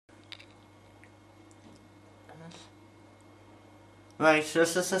Right, so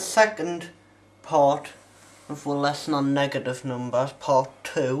this is the second part of our lesson on negative numbers, part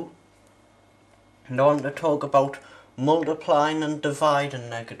 2. And I want to talk about multiplying and dividing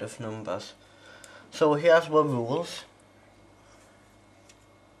negative numbers. So here's our rules.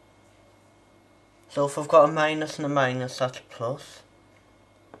 So if I've got a minus and a minus, that's plus.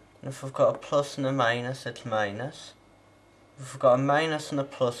 And if I've got a plus and a minus, it's minus. If I've got a minus and a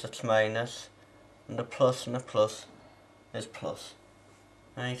plus, it's minus. And a plus and a plus is plus.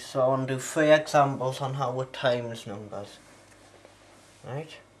 Right, so I want to do 3 examples on how we times numbers.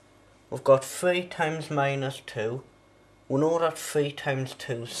 Right, we've got 3 times minus 2. We know that 3 times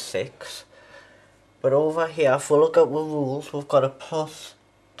 2 is 6. But over here, if we look at the rules, we've got a plus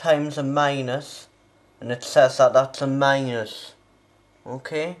times a minus. And it says that that's a minus.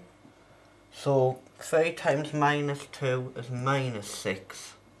 Okay? So 3 times minus 2 is minus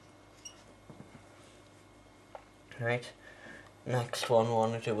 6. Right? Next one we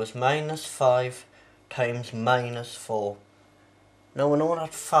want to do is minus 5 times minus 4. Now we know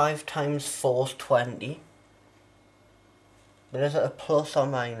that 5 times 4 is 20. But is it a plus or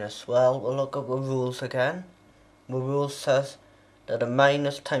minus? Well, we'll look at the rules again. The rule says that a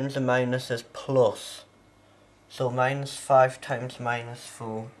minus times a minus is plus. So minus 5 times minus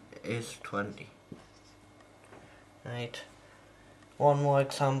 4 is 20. Right. One more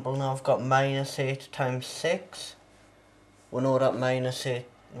example now. I've got minus 8 times 6. We know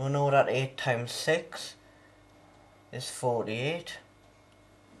that 8 times 6 is 48.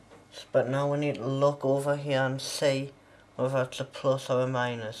 But now we need to look over here and see whether it's a plus or a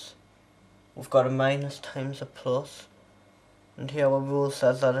minus. We've got a minus times a plus. And here our rule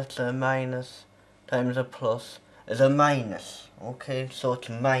says that it's a minus times a plus is a minus. Okay, so it's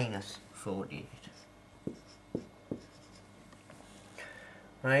minus 48.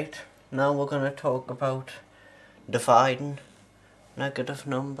 Right, now we're going to talk about dividing negative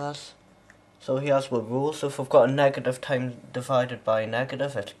numbers. So here's the rule. So if we've got a negative divided by a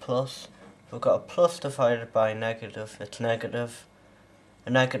negative, it's plus. If we've got a plus divided by a negative, it's negative. A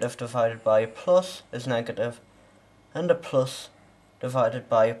negative divided by a plus is negative. And a plus divided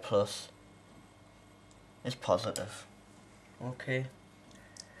by a plus is positive. Okay.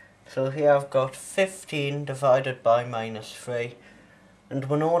 So here I've got 15 divided by minus 3. And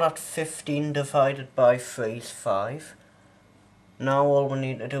we know that 15 divided by 3 is 5. Now all we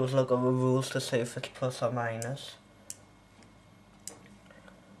need to do is look at the rules to see if it's plus or minus.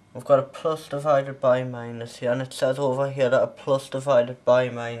 We've got a plus divided by a minus here, and it says over here that a plus divided by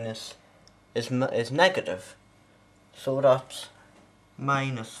a minus is negative. So that's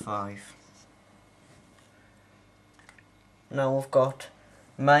minus 5. Now we've got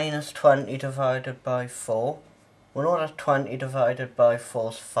minus 20 divided by 4. We know that 20 divided by 4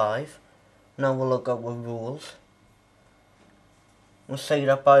 is 5. Now we'll look at the rules. We'll see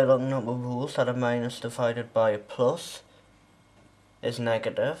that by looking at the rules that a minus divided by a plus is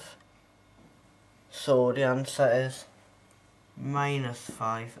negative. So the answer is minus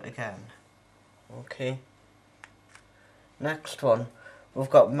 5 again. Okay. Next one, we've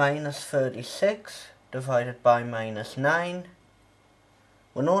got minus 36 divided by minus 9.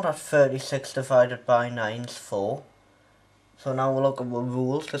 We know that 36 divided by 9 is 4. So now we'll look at the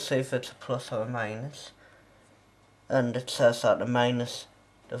rules to see if it's a plus or a minus. And it says that a minus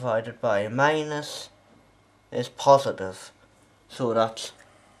divided by a minus is positive. So that's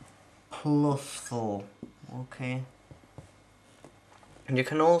plus 4. Okay. And you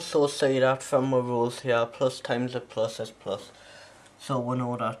can also see that from the rules here, plus times a plus is plus. So we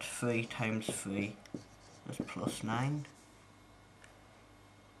know that 3 times 3 is plus 9.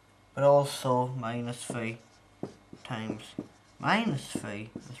 But also minus 3 times minus 3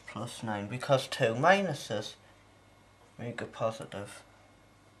 is plus 9, because 2 minuses make it positive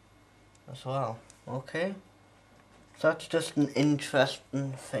as well. Okay, so that's just an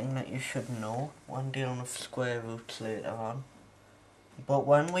interesting thing that you should know when dealing with square roots later on. But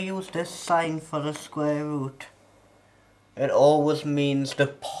when we use this sign for the square root, it always means the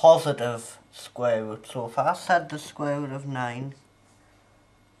positive square root. So if I said the square root of 9,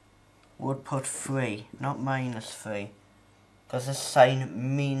 would put 3, not minus 3, because this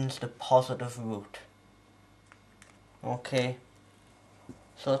sign means the positive root. Okay,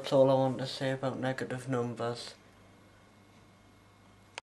 so that's all I want to say about negative numbers.